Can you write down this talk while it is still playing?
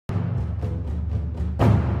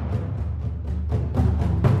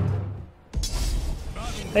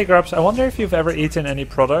Hey Grubs, I wonder if you've ever eaten any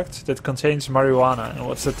product that contains marijuana and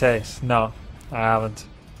what's the taste? No, I haven't.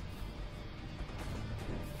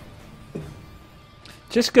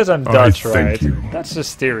 Just because I'm Dutch, right? You. That's a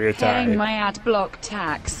stereotype. Paying my ad block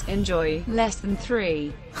tax. Enjoy. Less than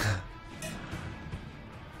 3.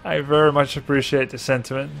 I very much appreciate the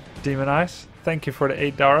sentiment, Demon Eyes. Thank you for the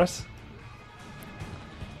 $8.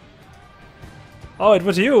 Oh, it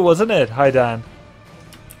was you, wasn't it? Hi, Dan.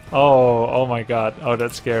 Oh my god. Oh,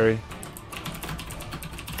 that's scary.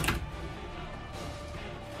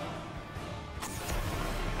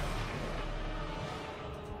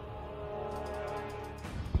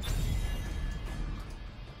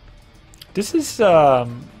 This is a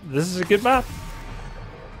good map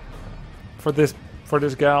for this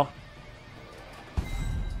gal.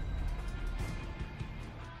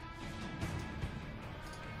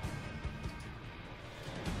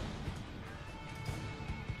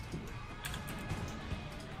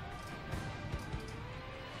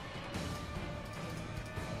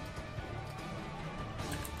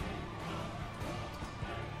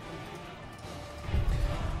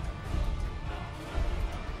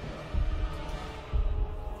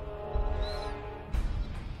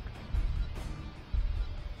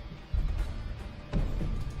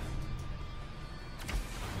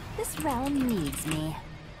 This realm needs me.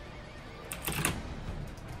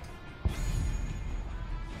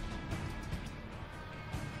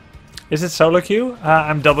 Is it solo queue?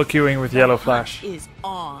 I'm double queuing with yellow flash. Is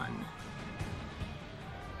on.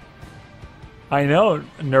 I know,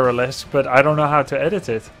 Neuralisk, but I don't know how to edit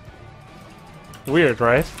it. Weird,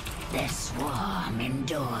 right? The swarm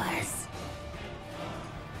endures.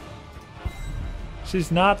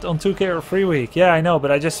 She's not on 2k or free week. Yeah, I know,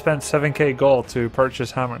 but I just spent 7k gold to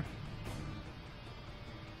purchase hammer.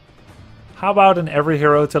 How about an every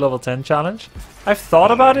hero to level 10 challenge? I've thought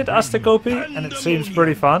about it, Astakopi, and it seems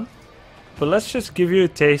pretty fun. But let's just give you a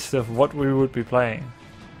taste of what we would be playing.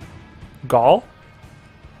 Gaul.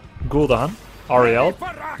 Gul'dan. Ariel.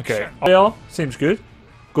 Okay, Ariel seems good.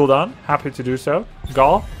 Gul'dan, happy to do so.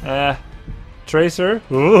 Gaul. Tracer.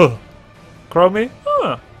 Ooh. Chromie.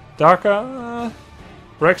 Darka.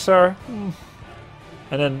 Rexar. And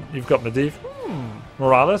then you've got Medivh.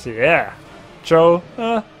 Morales. Yeah. Cho.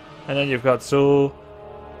 And then you've got Zul.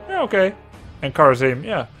 Yeah, okay. And Karazim.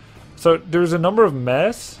 Yeah. So there's a number of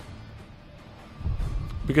mess.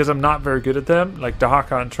 Because I'm not very good at them. Like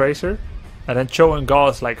Dahaka and Tracer. And then Cho and Gaul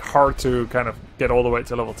is like hard to kind of get all the way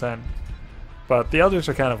to level 10. But the others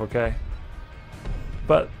are kind of okay.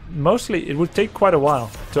 But mostly it would take quite a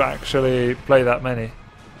while to actually play that many.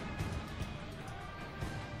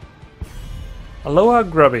 Aloha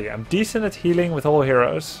Grubby, I'm decent at healing with all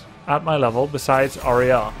heroes at my level besides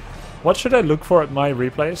Ariel. What should I look for at my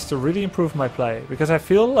replays to really improve my play? Because I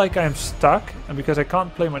feel like I'm stuck and because I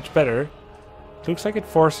can't play much better, it looks like it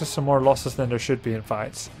forces some more losses than there should be in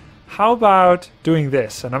fights. How about doing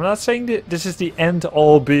this? And I'm not saying that this is the end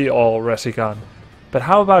all be all, Resikan, but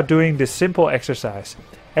how about doing this simple exercise?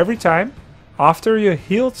 Every time after you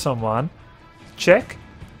healed someone, check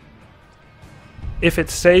if it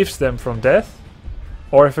saves them from death.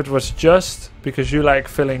 Or if it was just because you like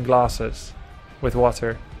filling glasses with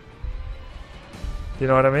water. You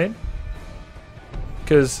know what I mean?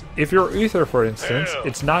 Because if you're Uther, for instance,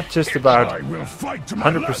 it's not just about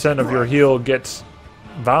 100% of your heal gets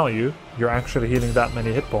value. You're actually healing that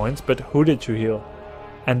many hit points, but who did you heal?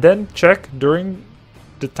 And then check during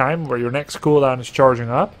the time where your next cooldown is charging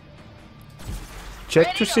up.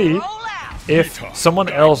 Check to see if someone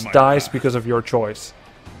else dies because of your choice.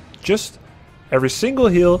 Just every single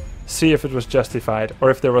heal, see if it was justified or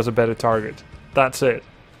if there was a better target. That's it.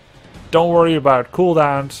 Don't worry about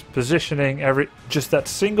cooldowns, positioning, just that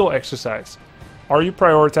single exercise. Are you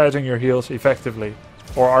prioritizing your heals effectively?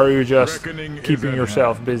 Or are you just keeping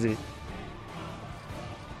yourself busy?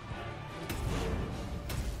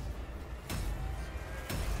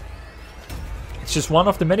 It's just one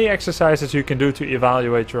of the many exercises you can do to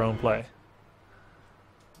evaluate your own play.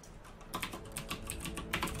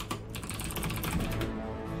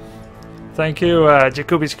 Thank you,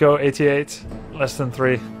 Jacobisko88, less than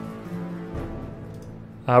 3.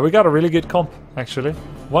 We got a really good comp, actually.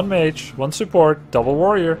 1 mage, 1 support, double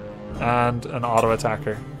warrior, and an auto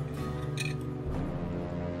attacker.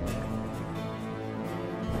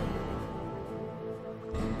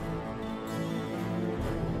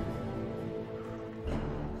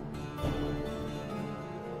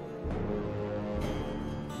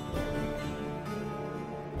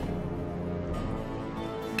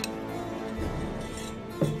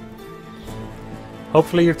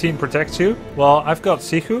 Hopefully your team protects you. Well, I've got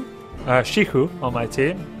Siku, Shiku on my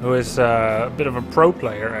team, who is a bit of a pro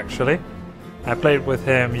player actually. I played with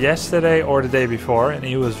him yesterday or the day before, and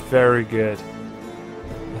he was very good.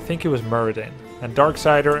 I think he was Muradin. And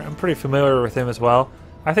Darksider, I'm pretty familiar with him as well.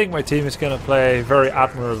 I think my team is going to play very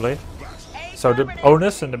admirably. So the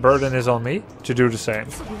onus and the burden is on me to do the same.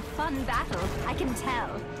 This will be a fun battle, I can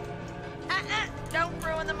tell. Don't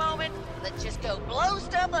ruin the moment. Let's just go blow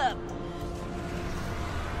stuff up.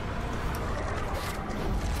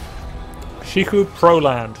 Shiku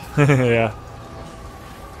Proland. Yeah.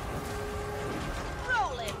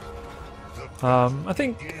 I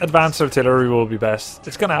think advanced artillery will be best.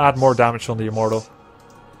 It's gonna add more damage on the immortal.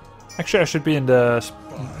 Actually, I should be in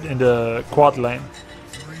the quad lane.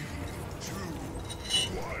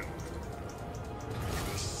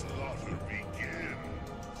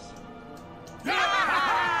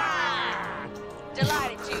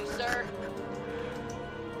 Delighted to, sir.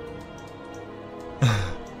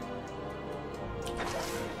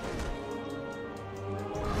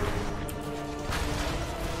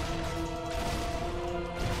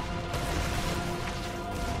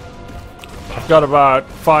 I've got about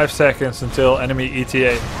 5 seconds until enemy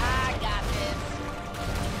ETA. I got this.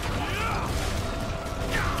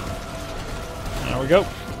 There we go.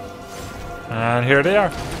 And here they are.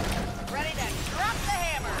 Ready to drop the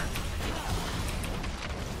hammer.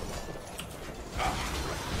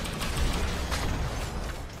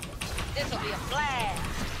 This'll be a blast.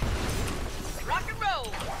 Rock and roll.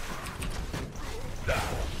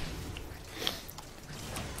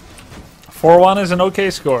 4-1 is an okay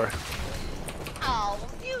score. Oh,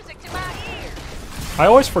 music to my ears. I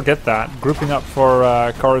always forget that, grouping up for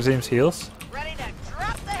Karazim's heals. Ready to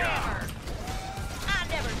drop the hammer. I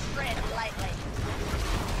never tread lightly.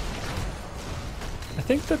 I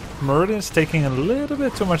think that Muradin is taking a little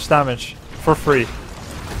bit too much damage for free.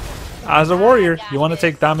 As a warrior, you want to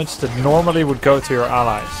take damage that normally would go to your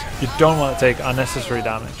allies. You don't want to take unnecessary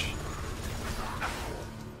damage.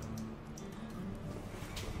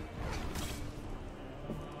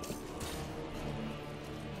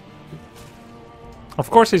 Of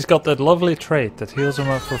course, he's got that lovely trait that heals him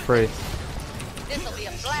up for free. This'll be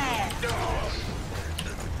a blast.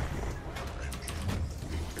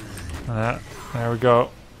 There we go.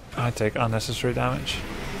 I take unnecessary damage.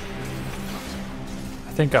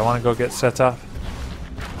 I think I want to go get set up.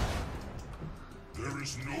 I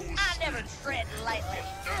never tread lightly.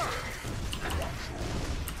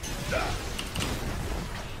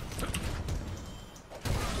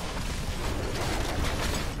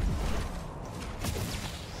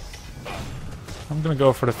 I'm gonna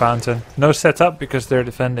go for the fountain. No setup because they're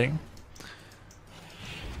defending.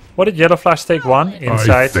 What did Yellow Flash take? One?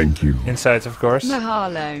 Inside. Thank you. Inside, of course.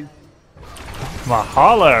 Mahalo.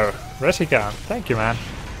 Mahalo! Resikan. Thank you, man.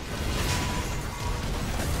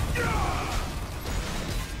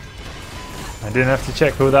 I didn't have to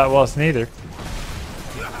check who that was neither.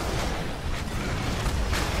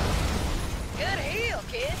 Good heel,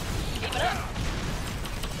 kid. Keep it up.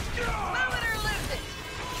 Move it or lose it.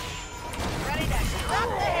 Ready to drop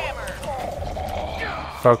the hammer.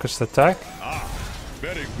 Focused attack.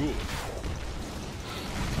 Very good.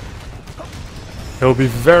 It'll be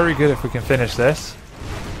very good if we can finish this.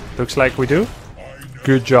 Looks like we do.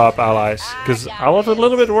 Good job, allies. Because I was a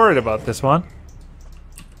little bit worried about this one.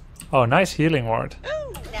 Oh, nice healing ward.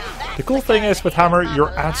 The cool thing is with Hammer,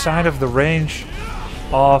 you're outside of the range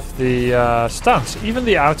of the stuns, even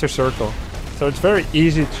the outer circle. So it's very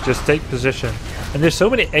easy to just take position. And there's so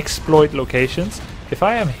many exploit locations. If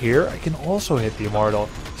I am here, I can also hit the Immortal.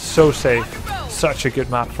 So safe. Such a good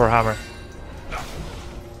map for Hammer.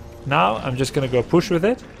 Now I'm just gonna go push with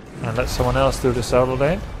it and let someone else do the solo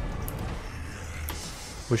lane.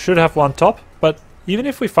 We should have one top, but even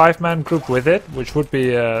if we 5-man group with it, which would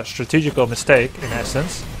be a strategical mistake in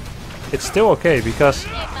essence, it's still okay because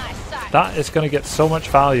that is gonna get so much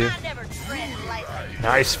value. I never tread lightly.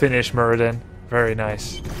 Nice finish, Muradin. Very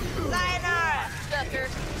nice. Sayonara,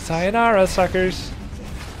 suckers. Sayonara, suckers.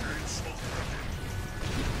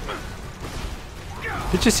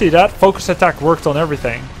 Did you see that? Focus attack worked on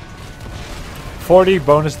everything. 40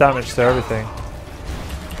 bonus damage to everything.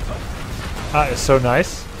 That is so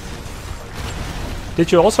nice.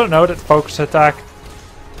 Did you also know that focus attack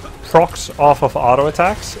procs off of auto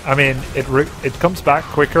attacks? I mean, it comes back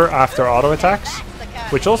quicker after auto attacks,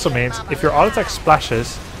 which also means if your auto attack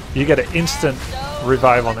splashes, you get an instant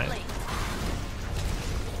revive on it.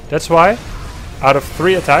 That's why, out of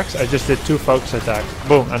 3 attacks, I just did 2 focus attacks.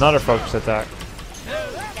 Boom, another focus attack. Now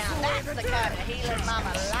that's the kind of healing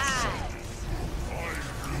mama likes.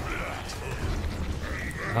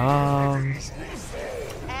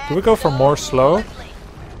 Do we go for more slow?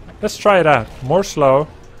 Let's try it out. More slow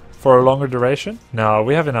for a longer duration. No,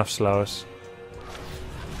 we have enough slows.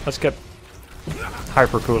 Let's get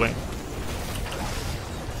hyper cooling.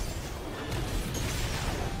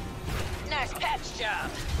 Nice patch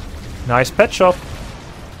job. Nice pet shop.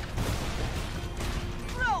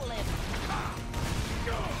 Rolling.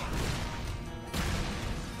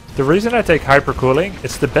 The reason I take hyper cooling,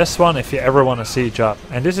 it's the best one if you ever want to siege up.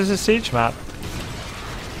 And this is a siege map.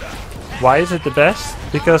 Why is it the best?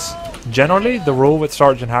 Because generally the rule with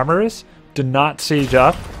Sergeant Hammer is do not siege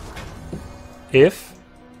up if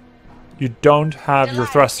you don't have your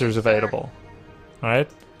thrusters available. Alright?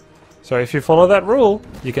 So if you follow that rule,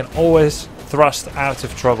 you can always thrust out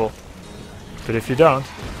of trouble. But if you don't,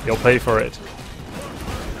 you'll pay for it.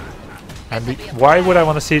 And why would I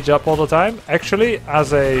want to siege up all the time? Actually,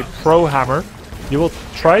 as a pro hammer, you will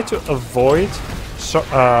try to avoid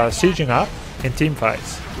sieging up in team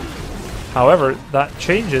fights. However, that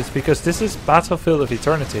changes because this is Battlefield of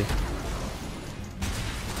Eternity.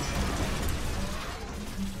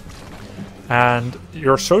 And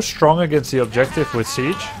you're so strong against the objective with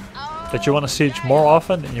siege that you want to siege more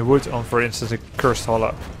often than you would on, for instance, a Cursed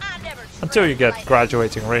Hollow. Until you get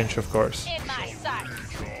graduating range, of course. In my sight.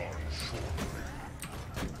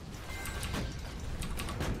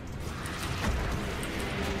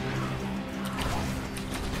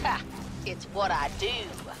 Ha! It's what I do.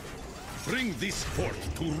 Bring this fort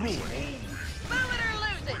to ruin. Move it or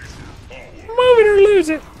lose it. Move it or lose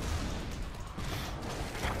it!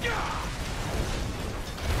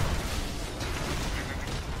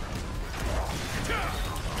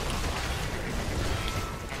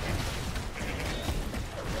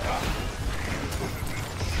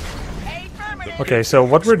 Okay, so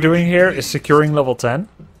what we're doing here is securing level 10.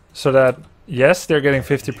 So that, yes, they're getting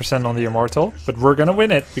 50% on the Immortal, but we're gonna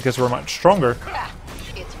win it because we're much stronger.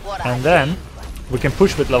 It's what I And then we can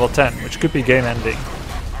push with level 10, which could be game ending.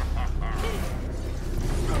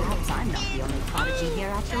 Perhaps I'm not the only prodigy here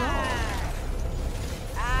after all.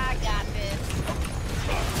 I got this.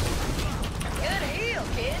 Good heal,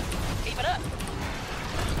 kid. Keep it up.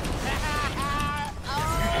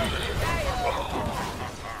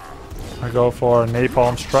 I go for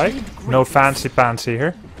Napalm Strike. No fancy pantsy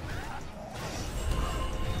here.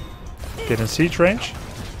 Get in siege range.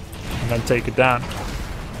 And then take it down.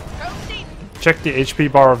 Proceed. Check the HP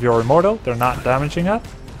bar of your Immortal. They're not damaging it.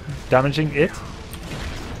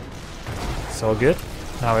 It's all good.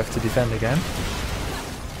 Now we have to defend again.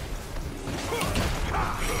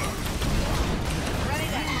 Ready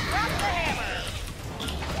to drop the hammer.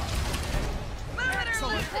 Move it or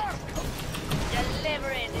lose it.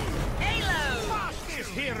 Delivering. Halo. This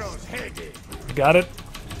hero's headed. Got it.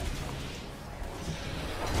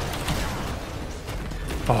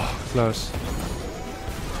 Oh, close.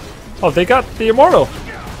 Oh, they got the Immortal.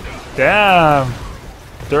 Damn.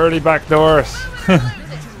 Dirty back doors.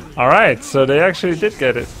 Alright, so they actually did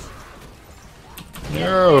get it.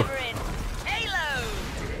 No. Delivering. Halo.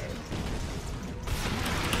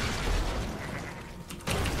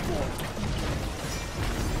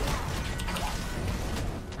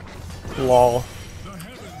 Lol.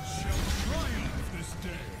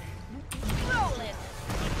 Rolling.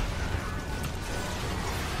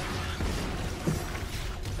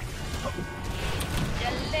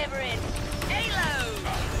 Delivering. Halo.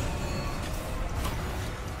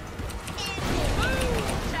 Boom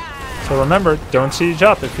time. So remember, don't siege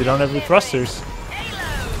up if you don't have your thrusters.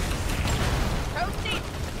 Halo. Proceed.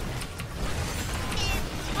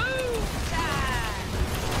 Boom time.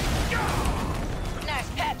 Nice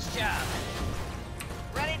patch job.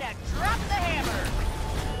 Ready to drop the hammer.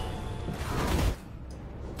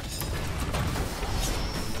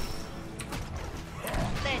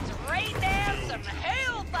 Let's rain down some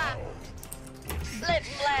hellfire. Let's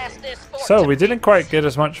blast this fort. So we didn't quite get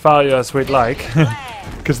as much value as we'd like.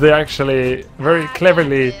 Because they actually very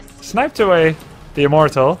cleverly sniped away the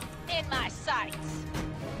Immortal. In my sights.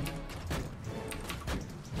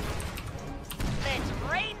 Let's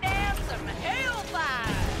rain down some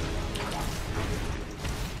hellfire.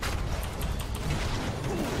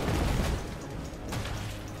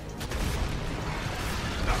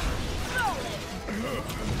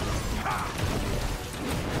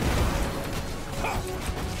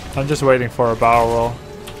 I'm just waiting for a barrel roll.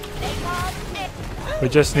 We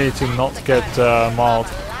just need to not get mauled.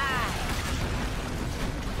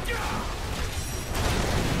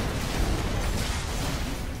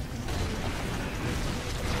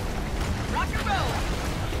 Rock and roll.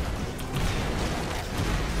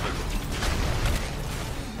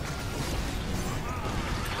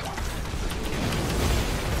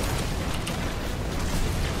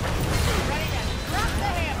 Ready to drop the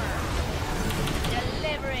hammer.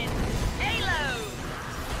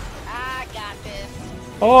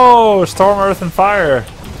 Oh, Storm, Earth, and Fire.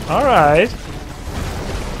 Alright.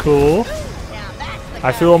 Cool. Now that's the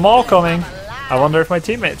I feel them all coming. I wonder if my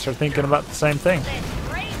teammates are thinking about the same thing.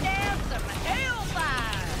 Let's rain down some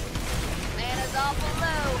hellfire. Mana's awful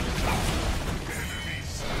low.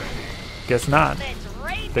 Guess not. Let's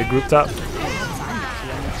rain They down grouped up. some hellfire. I'm not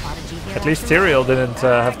the only prodigy here At least after all. Tyrael didn't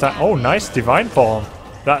have time. Oh, nice Divine Palm.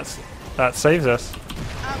 That saves us.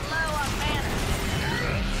 I'm low on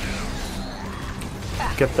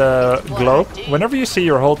mana. Get the globe. Whenever you see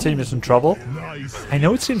your whole team is in trouble, Nice. I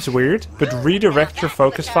know it seems weird, but redirect your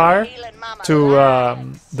focus fire to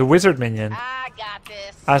the wizard minion, I got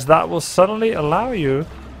this. as that will suddenly allow you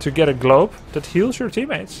to get a globe that heals your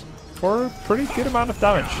teammates for a pretty good amount of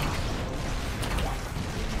damage.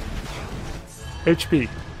 HP.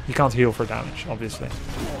 You can't heal for damage, obviously.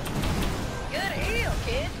 Good heal,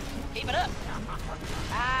 kid. Keep it up.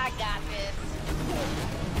 I got this.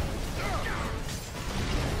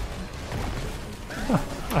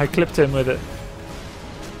 I clipped him with it.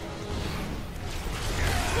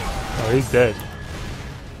 Oh, he's dead.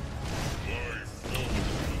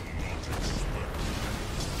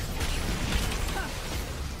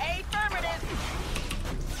 Affirmative.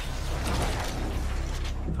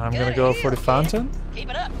 I'm gonna go for the fountain. Keep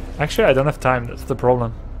it up. Actually, I don't have time, that's the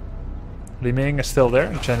problem. Li Ming is still there,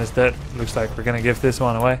 and Chen is dead. Looks like we're gonna give this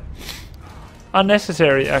one away.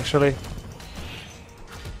 Unnecessary, actually.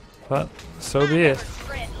 But, so be it.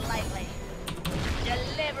 Tread lightly.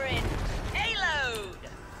 Delivering payload.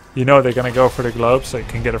 You know they're gonna go for the globe, so you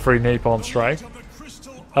can get a free napalm strike.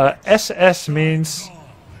 SS means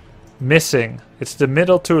missing. It's the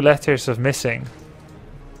middle two letters of missing.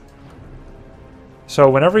 So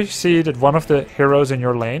whenever you see that one of the heroes in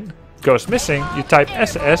your lane goes missing, you type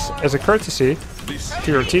SS as a courtesy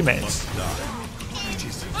to your teammates.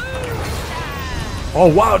 Oh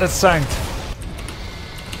wow, that's sanked.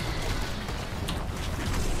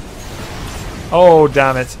 Oh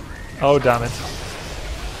damn it. Oh damn it.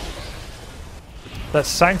 That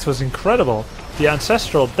sanked was incredible. The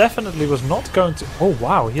Ancestral definitely was not going to... Oh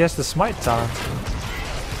wow, he has the smite talent.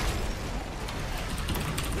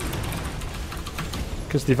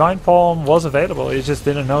 Because Divine Palm was available, he just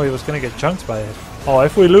didn't know he was going to get chunked by it. Oh,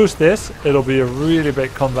 if we lose this, it'll be a really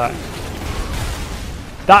big comeback.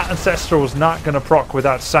 That Ancestral was not going to proc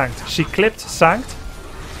without Sanct. She clipped Sanct,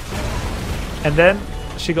 and then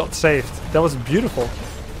she got saved. That was beautiful.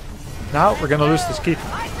 Now we're going to lose this keep.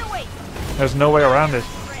 Light the weight. There's no way around it.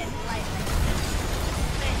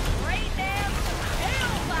 Tread lightly.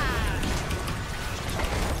 Let's rain down some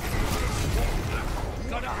hellfire.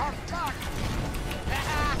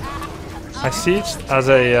 I sieged as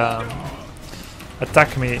a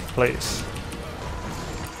attack me place.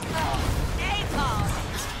 Napalm.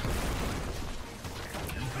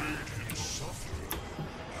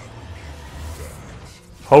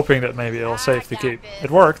 Hoping that maybe it'll save the keep. It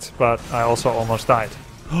worked, but I also almost died.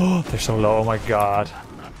 Oh, they're so low, oh my god.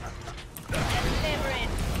 Delivering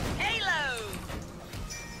payload.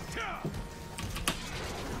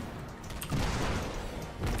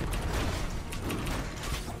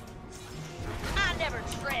 I never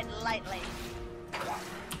tread lightly.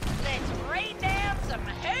 Let's rain down some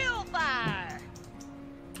hellfire.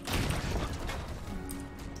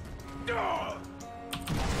 Oh,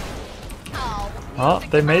 Oh,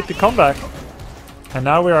 they made the comeback. And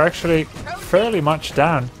now we are actually fairly much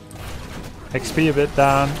down. XP a bit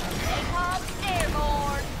down. napalm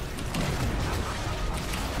airborne.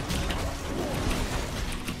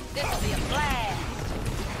 This'll be a blast.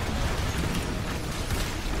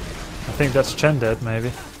 I think that's Chen dead,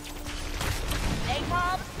 maybe.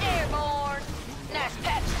 Napalm airborne. Nice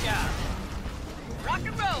patch job. Rock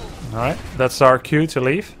and roll. Alright, that's our cue to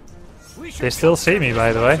leave. They still see me,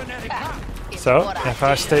 by the way. It's So, what if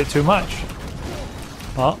I do. stay too much...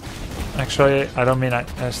 Well, actually, I don't mean I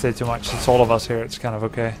stay too much. It's all of us here. It's kind of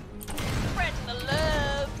okay. Spreading the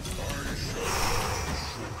love.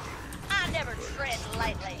 I never tread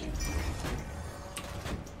lightly.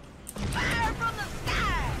 Fire from the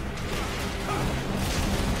sky.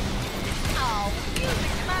 Oh,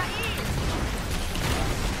 music to my ears.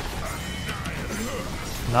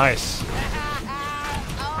 Nice.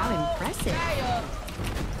 How impressive.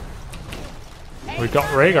 We got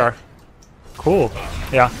Rhaegar. Cool.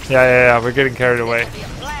 Yeah. We're getting carried away. Be a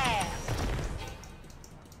blast.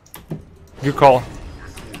 Good call.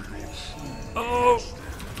 Oh,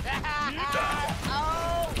 yeah.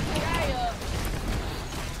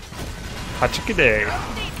 Hachikide.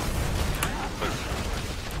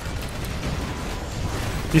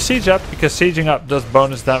 You siege up because sieging up does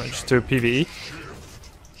bonus damage to PvE.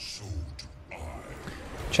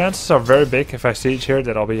 Chances are very big if I siege here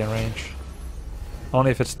that I'll be in range. Only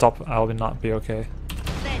if it's top, I'll not be okay.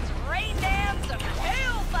 Let's rain down some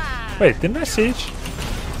hellfire. Wait, didn't I siege? It's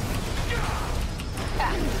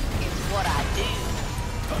what I do.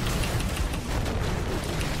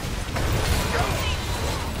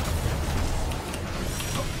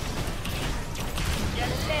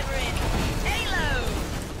 Delivering Halo.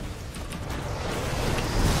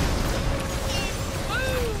 It's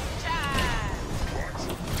boom time.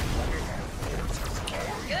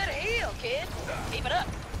 Good heal, kid. Keep it up.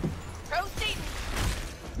 Proceeding.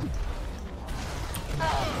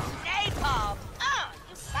 Oh, napalm. Oh,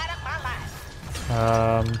 you light up my life.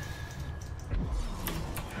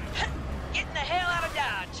 Getting the hell out of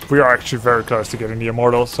Dodge. We are actually very close to getting the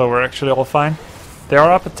Immortals, so we're actually all fine. They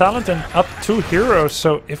are up a talent and up 2 heroes,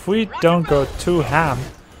 so if we don't go too ham,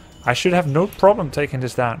 I should have no problem taking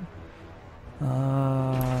this down.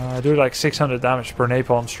 I do like 600 damage per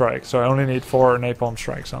napalm strike, so I only need 4 napalm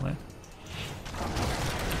strikes on it.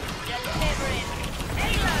 Delivering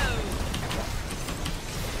Halo.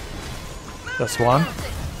 That's one.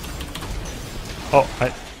 Oh,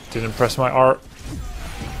 I didn't press my R.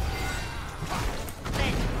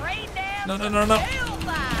 Let's rain down No, no, some no, no.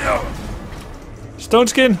 hellfire. Stone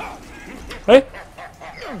skin! Hey!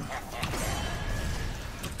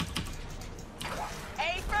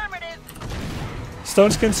 Affirmative.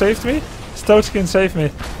 Stone skin saved me? Stone skin saved me.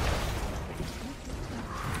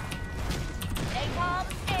 Napalm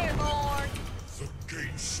airborne.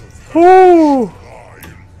 Woo!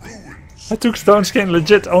 I took stone skin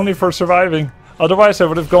legit only for surviving. Otherwise I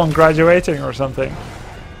would have gone graduating or something.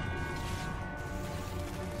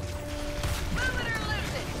 Moving or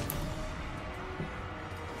losing.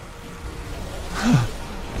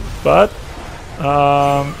 But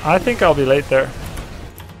I think I'll be late there.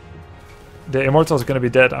 The Immortal's gonna be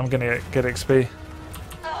dead. I'm gonna get XP.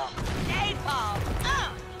 Oh, napalm.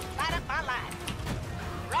 Oh, light up my life.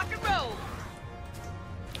 Rock and roll.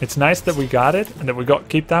 It's nice that we got it and that we got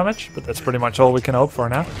keep damage, but that's pretty much all we can hope for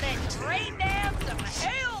now. Let's rain down some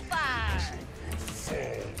hellfire.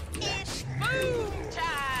 It's boom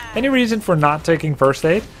time. Any reason for not taking first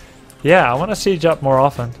aid? Yeah, I want to siege up more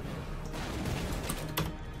often.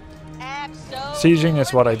 Sieging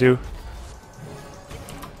is what I do.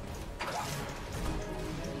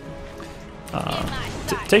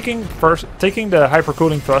 Taking the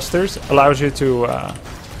hypercooling thrusters allows you to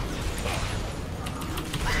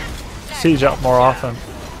siege up more often.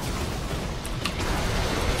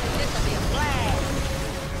 This'll be a blast.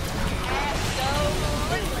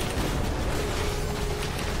 Absolutely.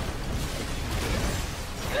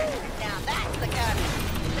 Now that's the kind of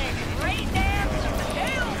let's rain down some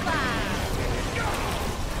hellfire.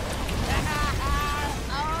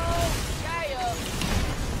 Oh,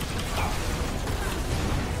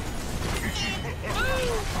 yeah.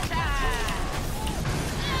 Boom time.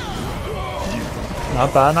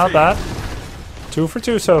 Not bad, not bad. 2 for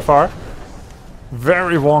 2 so far.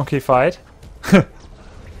 Very wonky fight.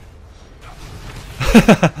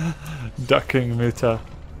 Ducking Muta.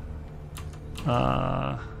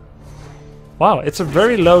 Wow, it's a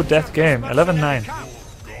very low death game. 11-9.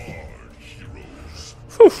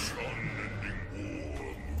 Whew.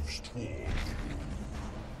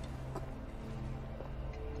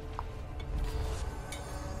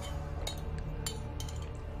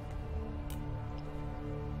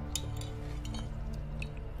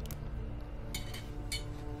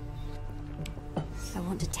 I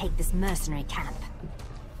want to take this mercenary camp.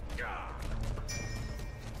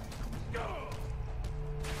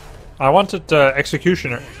 I wanted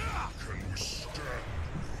Executioner.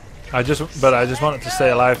 I just wanted to stay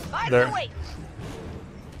alive there.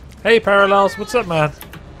 Hey Parallels, what's up, man?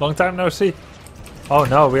 Long time no see. Oh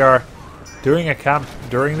no, we are doing a camp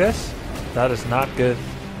during this? That is not good.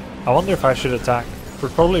 I wonder if I should attack.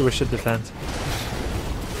 Probably we should defend.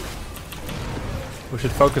 We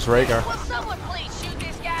should focus Rhaegar. Will someone please shoot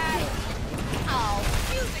this guy? Oh,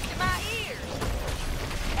 music to my ears.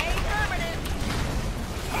 Affirmative.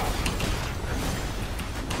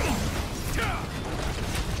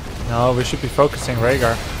 No, we should be focusing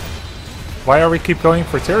Rhaegar. Why are we keep going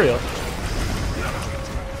for Tyrael?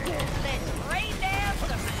 Let's rain down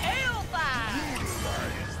some hellfire.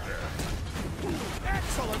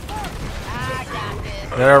 I got this.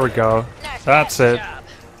 There we go. Nice That's it. job.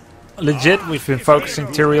 Legit, we've been focusing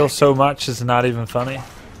Tyrael so much it's not even funny.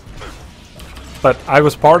 But I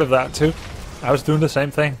was part of that too. I was doing the same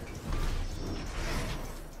thing.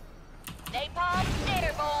 Napalm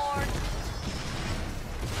airborne.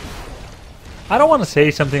 I don't want to say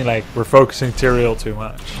something like we're focusing Tyrael too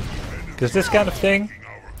much. Because this kind of thing...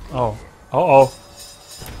 Oh. Uh-oh.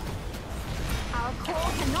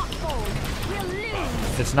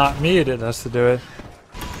 It's not me that has to do it.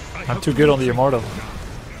 I'm too good on the Immortal.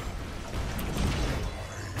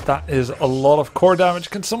 That is a lot of core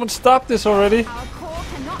damage. Can someone stop this already? Our core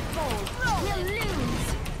cannot fall. We'll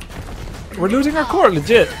lose. We're losing our core,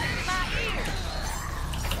 legit.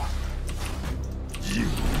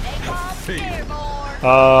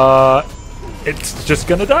 It's just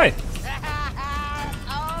gonna die.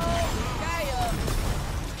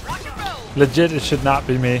 Legit, it should not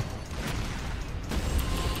be me.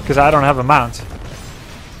 Because I don't have a mount.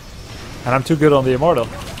 And I'm too good on the Immortal.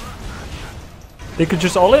 They could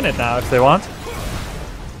just all in it now if they want.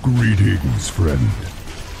 Greetings, friend.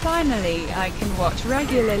 Finally, I can watch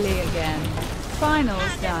regularly again.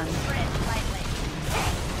 Finals done.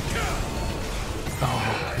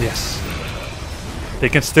 Yes. They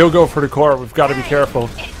can still go for the core. We've got to be careful.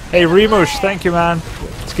 Hey, Remush, thank you, man.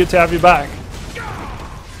 It's good to have you back.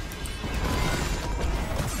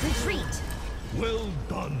 Retreat. Well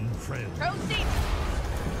done, friend. Proceed.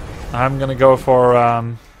 I'm gonna go for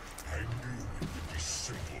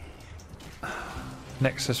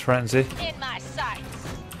Nexus Frenzy. In my sights.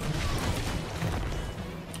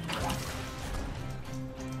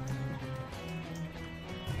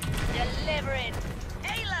 Delivering.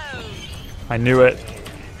 Halo. I knew it.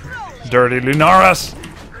 Dirty Lunaras.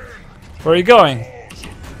 Where are you going?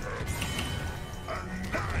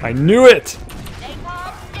 I knew it.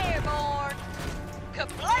 Napalm airborne.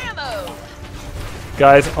 Kablamo.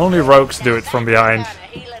 Guys, only rogues do it from behind.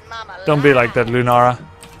 Healing mama Don't be like that, Lunara.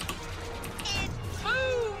 It's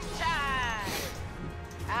boom time.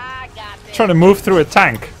 I got this. Trying to move through a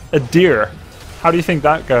tank. A deer. How do you think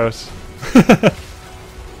that goes? Let's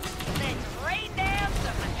rain down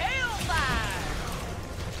some hellfire.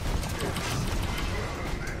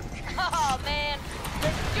 Oh man,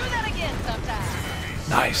 let's do that again sometime.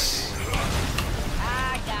 Nice.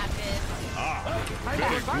 I got this.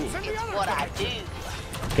 It's what I do.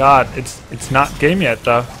 God, it's not game yet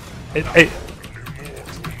though. We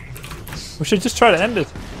should just try to end it.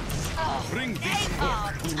 Bring this Oh,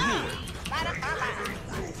 fort to light up my life.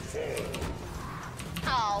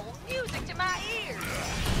 Oh, music to my ears.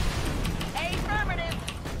 Affirmative.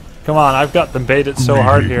 Come on, I've got them baited so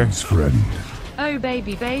hard here. Greetings, friend. Oh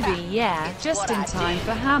baby, yeah, just in time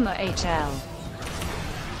for Hammer HL.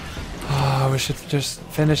 Oh, we should just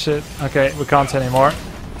finish it. Okay, we can't anymore.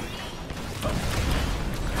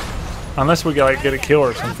 Unless we like get a kill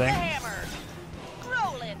or something. Hammer.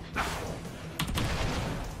 Rolling.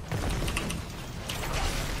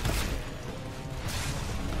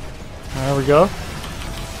 There we go.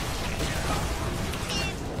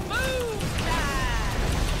 Boom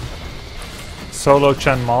time. Solo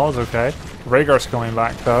Chen Maul is okay. Rhaegar's going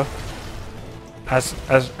back though. As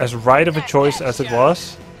right of a choice as it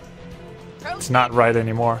was, it's not right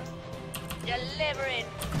anymore. Delivering.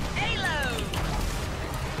 Halo.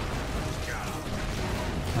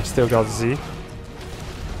 I still got Z.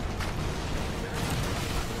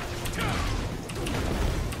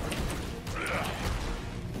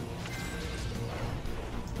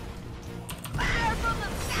 Fire from the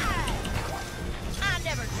sky. I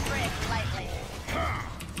never tread lightly.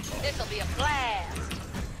 This'll be a blast.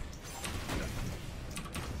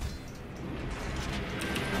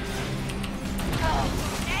 Oh,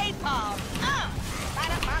 napalm.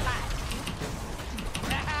 Light up my life.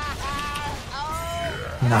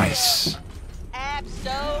 Oh, Nice.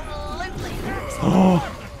 absolutely. Oh.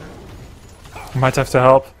 Might have to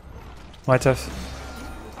help. Might have.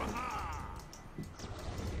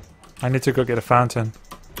 I need to go get a fountain.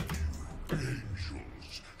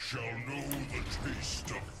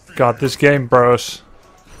 God, this game, bros.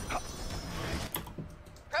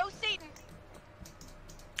 Proceeding.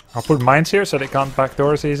 I'll put mines here so they can't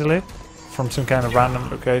backdoor us easily from some kind of random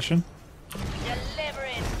location.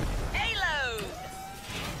 Delivering. Halo.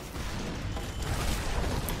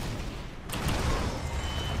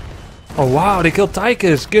 Oh wow, they killed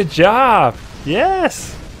Tychus. Good job.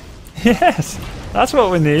 Yes. Yes. That's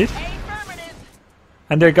what we need. Affirmative.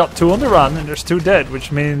 And they got 2 on the run and there's 2 dead,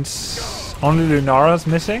 which means only Lunara's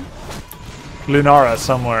missing. Lunara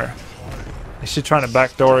somewhere. Is she trying to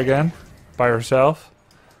backdoor again by herself?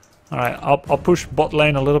 Alright, I'll push bot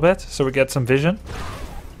lane a little bit so we get some vision.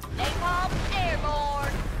 Napalm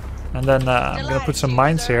airborne. And then I'm gonna put some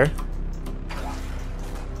mines here.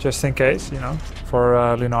 Just in case, you know, for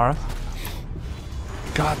Lunara.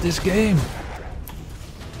 God, this game.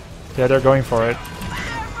 Yeah, they're going for it.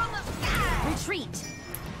 Fire from the sky. Retreat.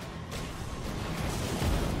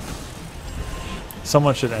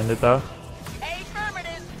 Someone should end it though.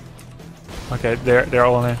 Affirmative. Okay, they're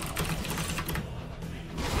all in.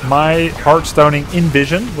 My heartstoning in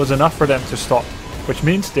vision was enough for them to stop. which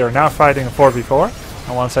means they're now fighting a 4v4.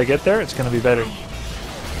 And once I get there, it's going to be better.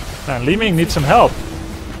 And Li Ming needs some help.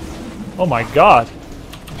 Oh my god.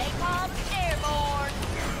 Napalm airborne.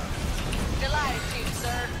 Delighted to,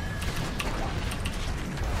 sir.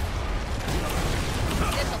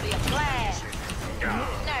 This'll be a blast.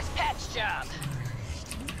 Nice patch job.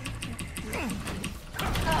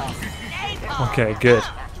 Oh, napalm. Okay, good.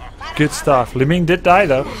 Good stuff. Li Ming did die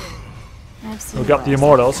though. We got the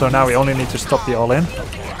Immortal, so now we only need to stop the all-in.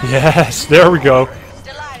 Yes, there we go.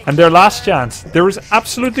 And their last chance. There is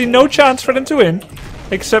absolutely no chance for them to win,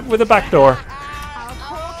 except with a backdoor.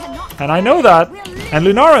 And I know that, and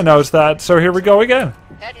Lunara knows that, so here we go again.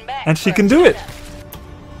 Heading back And she first. can do it.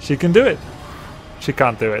 She can do it. She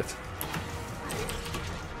can't do it.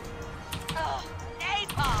 Oh,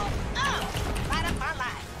 napalm. Oh, right up my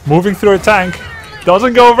life. Moving through a tank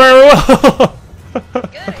doesn't go very well.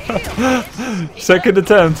 Good heel. Second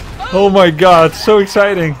attempt. Oh my god, so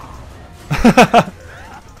exciting.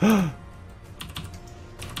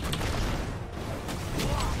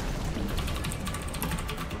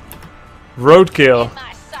 Roadkill.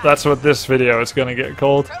 My side. That's what this video is gonna get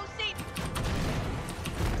called. Proceed.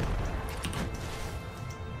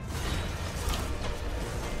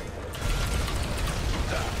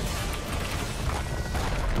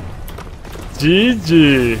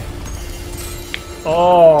 GG.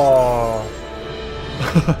 Oh.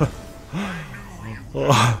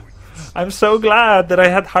 Oh. I'm so glad that I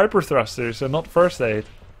had hyper thrusters and not first aid.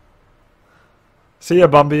 See ya,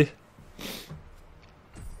 Bumby.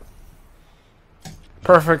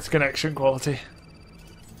 Perfect connection quality.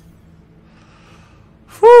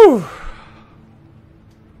 Whew.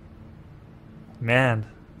 Man.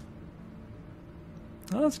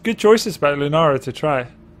 Well, that's good choices by Lunara to try.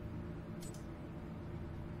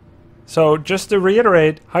 So, just to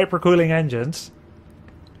reiterate, hypercooling engines.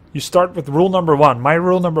 You start with rule number 1. My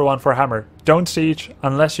rule number 1 for hammer. Don't siege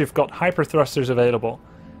unless you've got hyper thrusters available.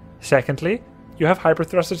 Secondly, you have hyper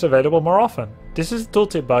thrusters available more often. This is a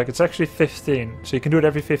tooltip bug. It's actually 15. So you can do it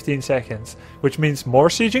every 15 seconds. Which means more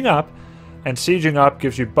sieging up. And sieging up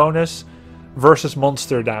gives you bonus versus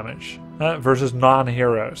monster damage. Versus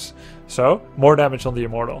non-heroes. So, more damage on the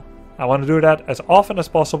Immortal. I want to do that as often as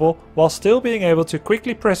possible while still being able to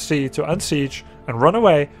quickly press C to unsiege and run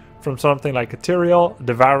away from something like a Tyrael,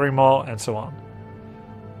 Devouring Maw, and so on.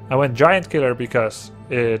 I went Giant Killer because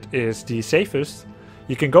it is the safest.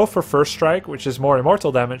 You can go for First Strike, which is more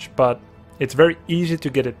immortal damage, but it's very easy to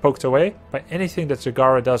get it poked away by anything that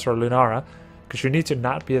Zagara does or Lunara, because you need to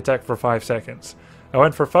not be attacked for 5 seconds. I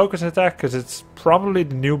went for Focus Attack because it's probably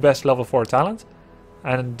the new best level 4 talent,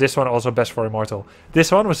 and this one also best for immortal.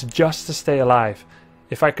 This one was just to stay alive.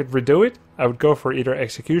 If I could redo it, I would go for either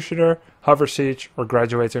Executioner, Hover Siege, or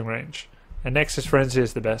Graduating Range. And Nexus Frenzy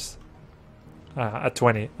is the best. At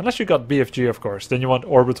 20. Unless you got BFG, of course. Then you want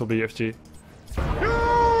Orbital BFG. You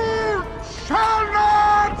shall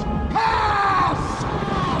not pass!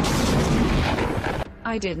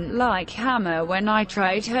 I didn't like Hammer when I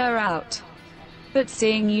tried her out. But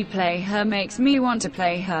seeing you play her makes me want to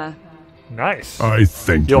play her. Nice. I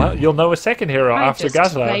thank you. You'll know a second hero I after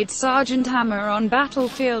just Gazla. played Sergeant Hammer on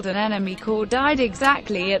Battlefield. An enemy core died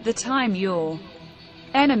exactly at the time your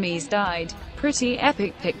enemies died. Pretty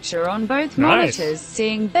epic picture on both Nice. monitors,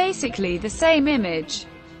 seeing basically the same image.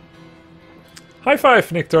 High five,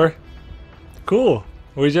 Nictor. Cool.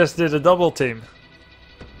 We just did a double team.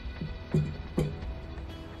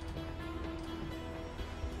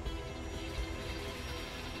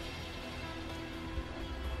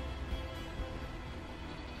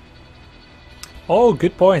 Oh,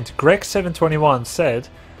 good point. Greg721 said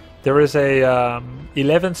there is a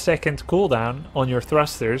 11-second cooldown on your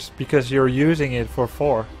thrusters because you're using it for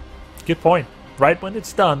 4. Good point. Right when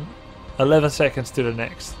it's done, 11 seconds to the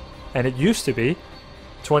next. And it used to be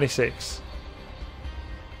 26.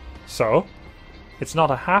 So, it's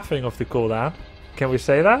not a halving of the cooldown. Can we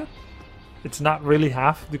say that? It's not really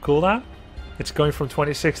half the cooldown. It's going from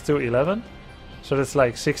 26 to 11. So that's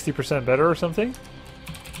like 60% better or something.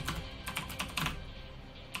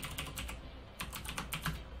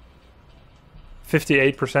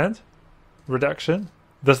 58% reduction.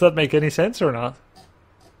 Does that make any sense or not?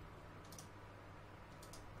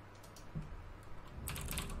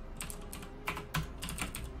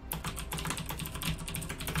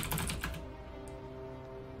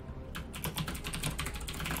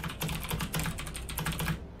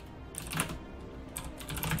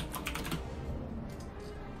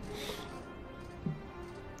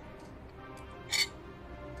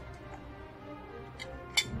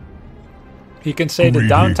 He can say the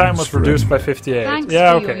downtime was reduced by 58. Thanks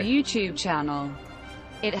Yeah, for okay. your YouTube channel.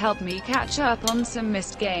 It helped me catch up on some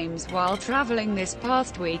missed games while traveling this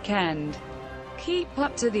past weekend. Keep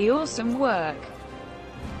up to the awesome work.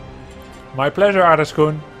 My pleasure,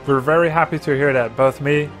 Artiskun. We're very happy to hear that, both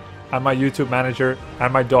me and my YouTube manager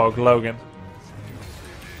and my dog, Logan.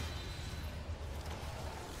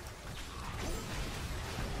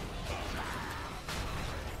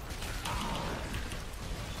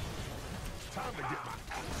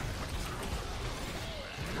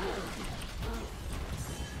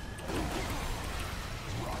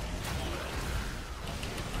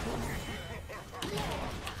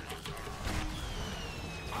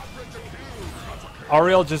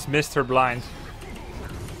 Ariel just missed her blind.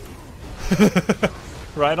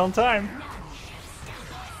 Right on time.